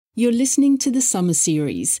You're listening to the Summer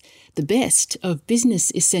Series, the best of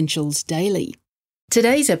Business Essentials Daily.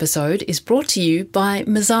 Today's episode is brought to you by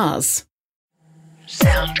Mazars.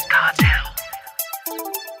 Sound Cartel.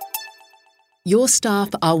 Your staff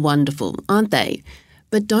are wonderful, aren't they?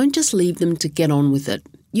 But don't just leave them to get on with it.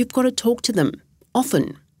 You've got to talk to them,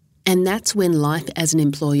 often. And that's when life as an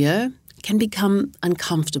employer can become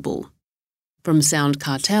uncomfortable. From Sound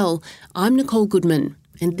Cartel, I'm Nicole Goodman,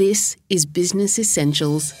 and this is Business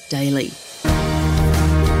Essentials Daily.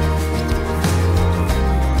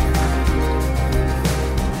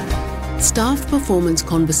 Staff performance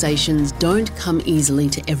conversations don't come easily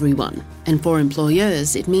to everyone, and for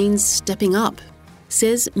employers it means stepping up,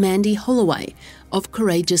 says Mandy Holloway of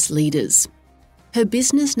Courageous Leaders. Her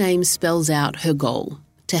business name spells out her goal: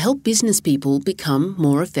 to help business people become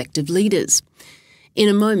more effective leaders. In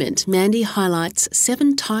a moment, Mandy highlights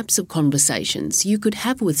 7 types of conversations you could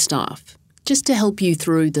have with staff, just to help you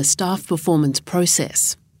through the staff performance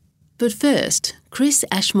process. But first, Chris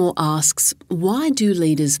Ashmore asks, why do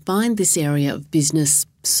leaders find this area of business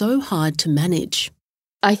so hard to manage?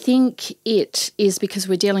 I think it is because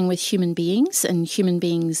we're dealing with human beings, and human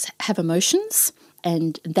beings have emotions.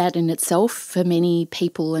 And that in itself, for many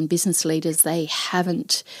people and business leaders, they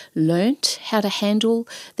haven't learnt how to handle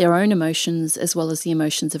their own emotions as well as the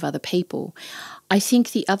emotions of other people. I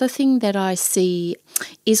think the other thing that I see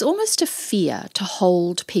is almost a fear to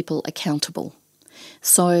hold people accountable.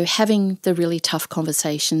 So having the really tough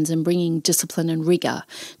conversations and bringing discipline and rigour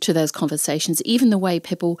to those conversations, even the way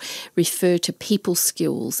people refer to people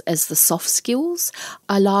skills as the soft skills,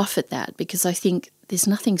 I laugh at that because I think there's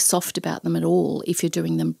nothing soft about them at all if you're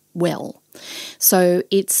doing them well. So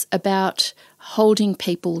it's about holding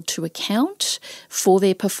people to account for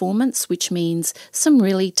their performance, which means some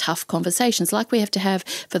really tough conversations like we have to have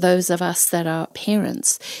for those of us that are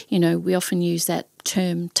parents. You know, we often use that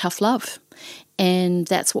term tough love. And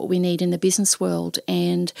that's what we need in the business world.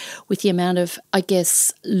 And with the amount of, I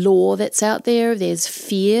guess, law that's out there, there's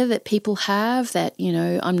fear that people have that, you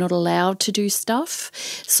know, I'm not allowed to do stuff.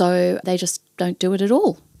 So they just don't do it at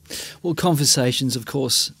all. Well, conversations, of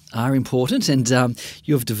course, are important. And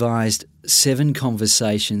you've devised 7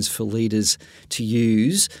 conversations for leaders to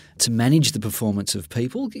use to manage the performance of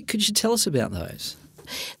people. Could you tell us about those?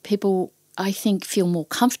 People, I think, feel more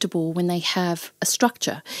comfortable when they have a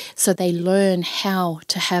structure. So they learn how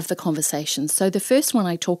to have the conversation. So the first one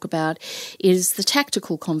I talk about is the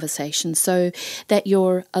tactical conversation, so that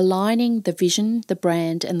you're aligning the vision, the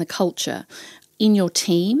brand and the culture in your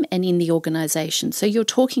team and in the organisation. So you're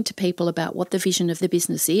talking to people about what the vision of the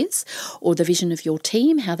business is, or the vision of your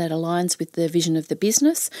team, how that aligns with the vision of the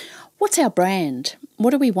business. What's our brand?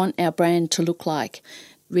 What do we want our brand to look like?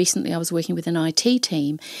 Recently I was working with an IT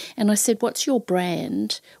team and I said, what's your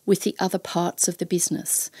brand with the other parts of the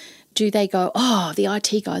business? Do they go, oh, the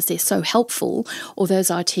IT guys, they're so helpful, or those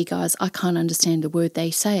IT guys, I can't understand a word they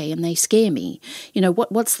say and they scare me? You know,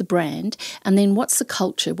 what's the brand? And then what's the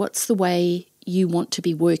culture? What's the way you want to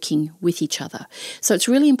be working with each other? So it's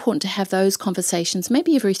really important to have those conversations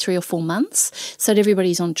maybe every 3 or 4 months so that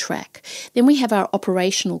everybody's on track. Then we have our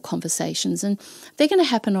operational conversations, and they're going to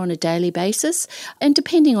happen on a daily basis, and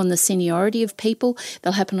depending on the seniority of people,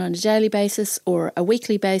 they'll happen on a daily basis or a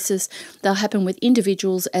weekly basis. They'll happen with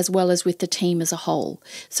individuals as well as with the team as a whole.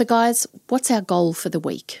 So guys, what's our goal for the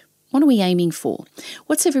week? What are we aiming for?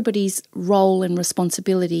 What's everybody's role and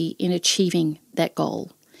responsibility in achieving that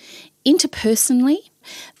goal? Interpersonally,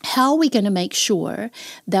 how are we going to make sure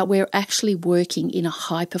that we're actually working in a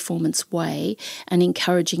high performance way and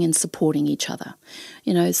encouraging and supporting each other?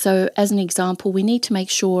 You know, so as an example, we need to make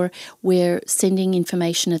sure we're sending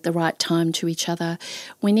information at the right time to each other.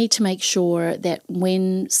 We need to make sure that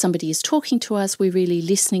when somebody is talking to us, we're really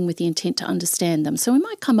listening with the intent to understand them. So we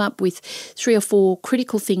might come up with 3 or 4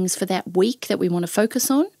 critical things for that week that we want to focus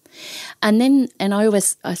on. And then,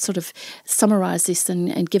 I sort of summarise this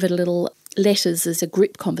and give it a little letters as a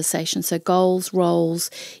grip conversation. So goals, roles,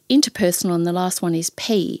 interpersonal, and the last one is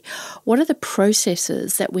P. What are the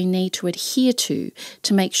processes that we need to adhere to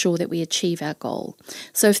make sure that we achieve our goal?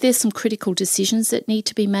 So if there's some critical decisions that need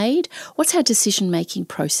to be made, what's our decision-making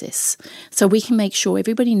process? So we can make sure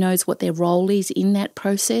everybody knows what their role is in that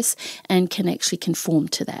process and can actually conform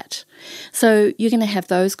to that. So you're going to have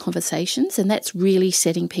those conversations, and that's really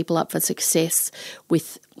setting people up for success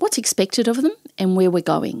with what's expected of them and where we're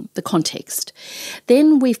going, the context.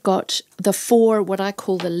 Then we've got the 4, what I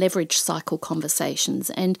call the leverage cycle conversations,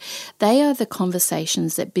 and they are the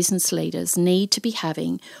conversations that business leaders need to be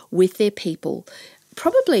having with their people,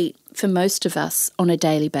 probably for most of us on a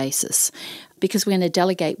daily basis, because we're going to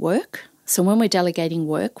delegate work. So when we're delegating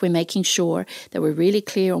work, we're making sure that we're really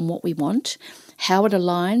clear on what we want, how it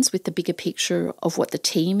aligns with the bigger picture of what the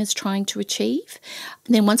team is trying to achieve.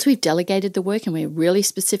 And then once we've delegated the work and we're really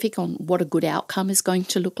specific on what a good outcome is going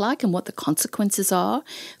to look like and what the consequences are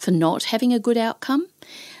for not having a good outcome,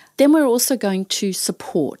 then we're also going to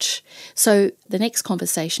support. So the next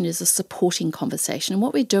conversation is a supporting conversation. And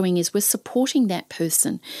what we're doing is we're supporting that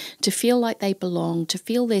person to feel like they belong, to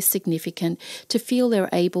feel they're significant, to feel they're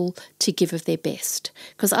able to give of their best.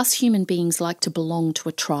 Because us human beings like to belong to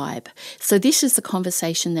a tribe. So this is the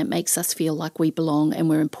conversation that makes us feel like we belong and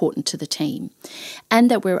we're important to the team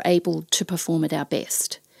and that we're able to perform at our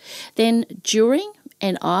best. Then during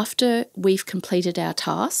and after we've completed our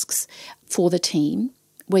tasks for the team,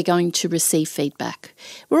 we're going to receive feedback.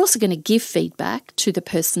 We're also going to give feedback to the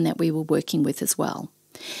person that we were working with as well.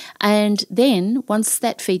 And then once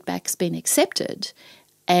that feedback's been accepted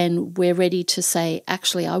and we're ready to say,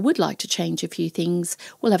 actually, I would like to change a few things,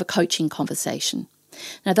 we'll have a coaching conversation.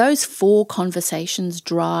 Now, those 4 conversations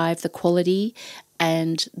drive the quality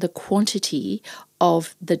and the quantity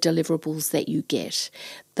of the deliverables that you get.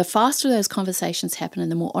 The faster those conversations happen and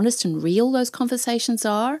the more honest and real those conversations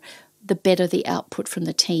are, the better the output from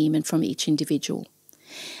the team and from each individual.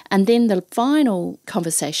 And then the final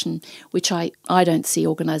conversation, which I don't see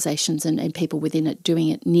organisations and people within it doing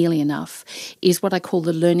it nearly enough, is what I call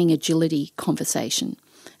the learning agility conversation.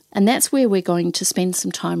 And that's where we're going to spend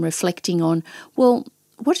some time reflecting on, well,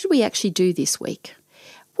 what did we actually do this week?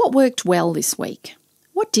 What worked well this week?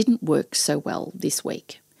 What didn't work so well this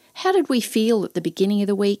week? How did we feel at the beginning of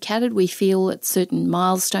the week? How did we feel at certain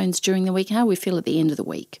milestones during the week? How do we feel at the end of the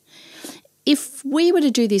week? If we were to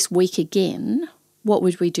do this week again, what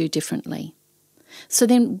would we do differently? So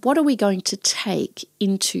then what are we going to take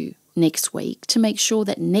into next week to make sure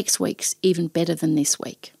that next week's even better than this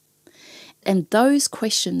week? And those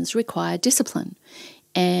questions require discipline.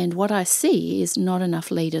 And what I see is not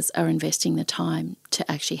enough leaders are investing the time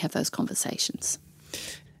to actually have those conversations.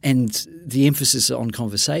 And the emphasis on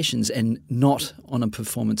conversations and not on a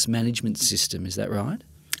performance management system, is that right?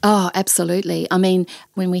 Oh, absolutely. I mean,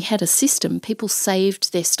 when we had a system, people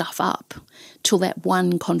saved their stuff up till that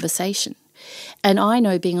one conversation. And I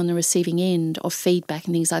know, being on the receiving end of feedback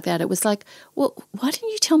and things like that, it was like, well, why didn't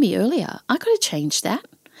you tell me earlier? I could have changed that.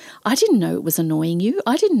 I didn't know it was annoying you.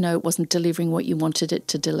 I didn't know it wasn't delivering what you wanted it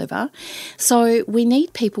to deliver. So we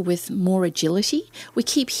need people with more agility. We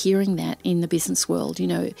keep hearing that in the business world,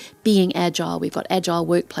 being agile. We've got agile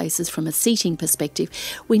workplaces from a seating perspective.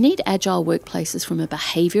 We need agile workplaces from a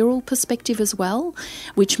behavioural perspective as well,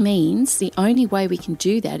 which means the only way we can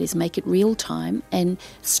do that is make it real time and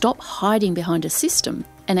stop hiding behind a system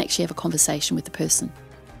and actually have a conversation with the person.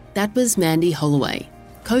 That was Mandy Holloway,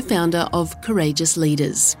 co-founder of Courageous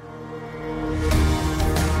Leaders.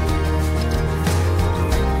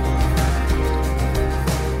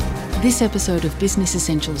 This episode of Business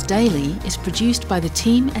Essentials Daily is produced by the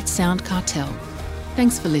team at Sound Cartel.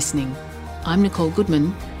 Thanks for listening. I'm Nicole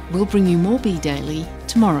Goodman. We'll bring you more Be Daily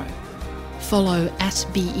tomorrow. Follow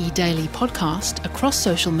 @BE Daily Podcast across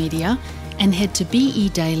social media and head to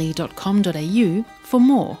bedaily.com.au for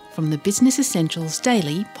more from the Business Essentials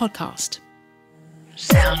Daily podcast.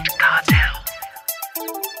 Sound Cartel.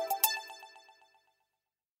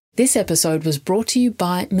 This episode was brought to you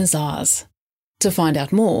by Mazars. To find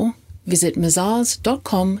out more, visit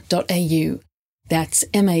mazars.com.au. That's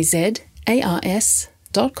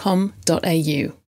mazars.com.au.